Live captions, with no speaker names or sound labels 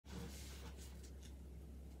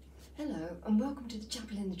Hello and welcome to the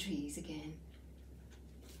Chapel in the Trees again.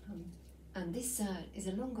 And this is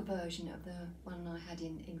a longer version of the one I had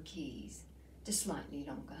in Keys, just slightly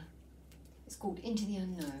longer. It's called Into the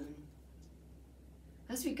Unknown.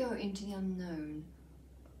 As we go into the unknown,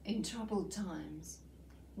 in troubled times,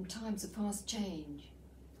 in times of fast change,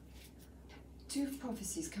 two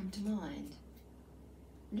prophecies come to mind.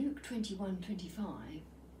 Luke 21:25.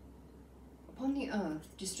 Upon the earth,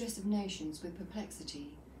 distress of nations with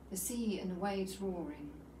perplexity, the sea and the waves roaring,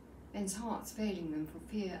 men's hearts failing them for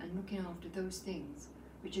fear and looking after those things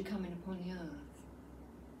which are coming upon the earth.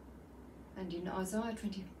 And in Isaiah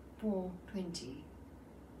 24:20,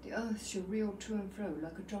 the earth shall reel to and fro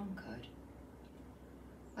like a drunkard.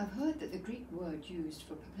 I've heard that the Greek word used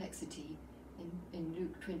for perplexity in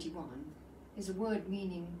Luke 21 is a word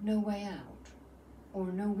meaning no way out, or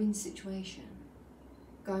a no-win situation,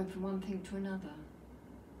 going from one thing to another,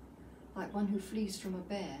 like one who flees from a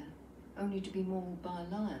bear only to be mauled by a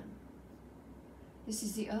lion. This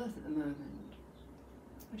is the earth at the moment,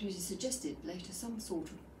 but it is suggested later some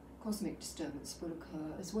sort of cosmic disturbance will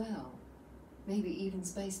occur as well, maybe even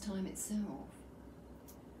space-time itself.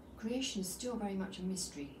 Creation is still very much a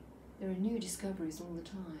mystery. There are new discoveries all the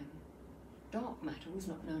time. Dark matter was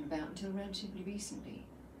not known about until relatively recently,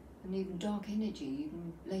 and even dark energy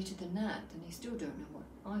even later than that, and they still don't know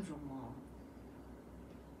what either of them are.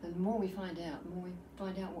 And the more we find out, the more we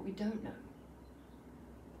find out what we don't know.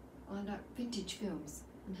 I like vintage films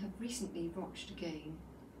and have recently watched again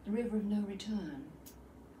The River of No Return,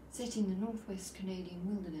 set in the northwest Canadian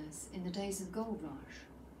wilderness in the days of the gold rush,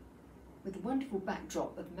 with a wonderful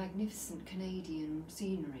backdrop of magnificent Canadian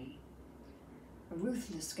scenery. A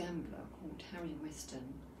ruthless gambler called Harry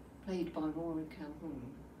Weston, played by Rory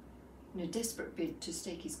Calhoun, in a desperate bid to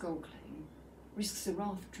stake his gold claim, risks a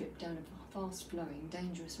raft trip down a fast-flowing,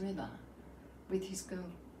 dangerous river with his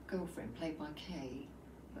girlfriend, played by Kay,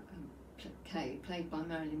 played by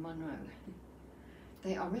Marilyn Monroe.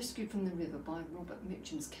 They are rescued from the river by Robert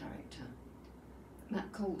Mitchum's character,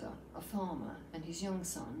 Matt Calder, a farmer, and his young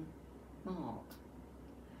son, Mark.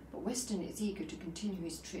 But Weston is eager to continue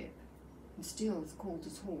his trip and steals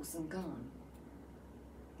Calder's horse and gun.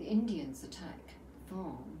 The Indians attack the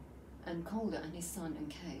farm, and Calder and his son and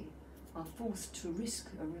Kay are forced to risk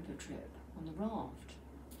a river trip on the raft.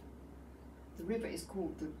 The river is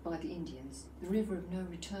called by the Indians the River of No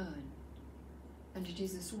Return, and it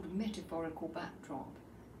is a sort of metaphorical backdrop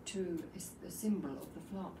to a symbol of the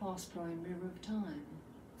fast-flowing river of time.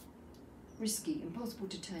 Risky, impossible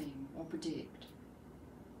to tame or predict,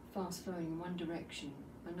 fast-flowing in one direction,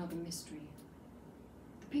 another mystery.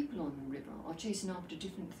 The people on the river are chasing after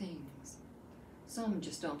different things. Some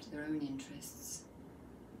just after their own interests,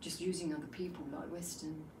 just using other people like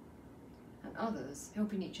Weston, and others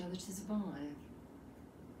helping each other to survive.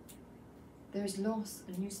 There is loss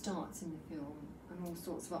and new starts in the film and all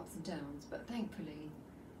sorts of ups and downs, but thankfully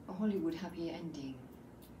a Hollywood happy ending.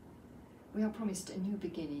 We are promised a new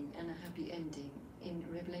beginning and a happy ending in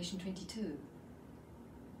Revelation 22.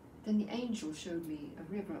 Then the angel showed me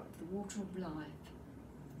a river of the water of life.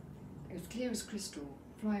 It was clear as crystal,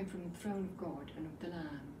 flowing from the throne of God and of the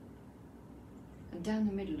Lamb, and down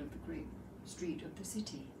the middle of the great street of the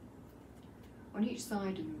city. On each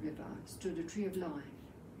side of the river stood a tree of life,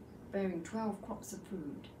 bearing 12 crops of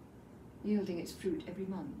fruit, yielding its fruit every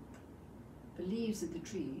month. The leaves of the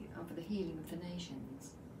tree are for the healing of the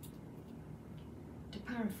nations. To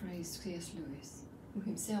paraphrase C.S. Lewis, who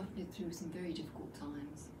himself lived through some very difficult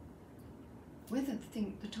times, whether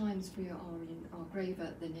the times we are in are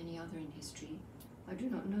graver than any other in history, I do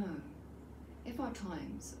not know. If our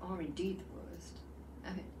times are indeed the worst,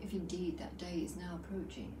 and if indeed that day is now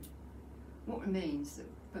approaching, what remains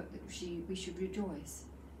but that we should rejoice,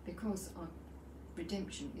 because our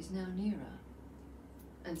redemption is now nearer,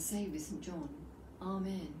 and say with St. John,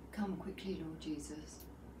 Amen, come quickly, Lord Jesus.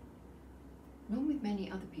 Along with many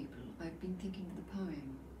other people, I have been thinking of the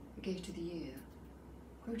poem, The Gate of the Year,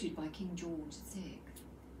 quoted by King George VI,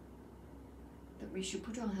 that we should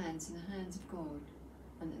put our hands in the hands of God,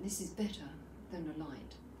 and that this is better than a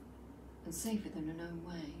light, and safer than a known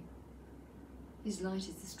way. His light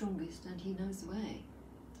is the strongest, and he knows the way.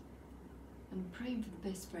 And I'm praying for the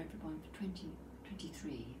best for everyone for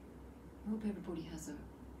 2023. I hope everybody has a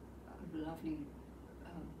lovely,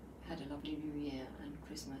 had a lovely New Year and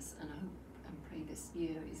Christmas, and I hope and pray this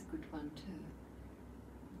year is a good one too.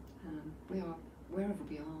 We are, wherever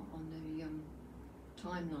we are on the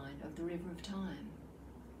timeline of the River of Time.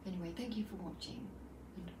 Anyway, thank you for watching,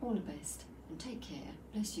 and all the best, and take care.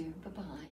 Bless you. Bye-bye.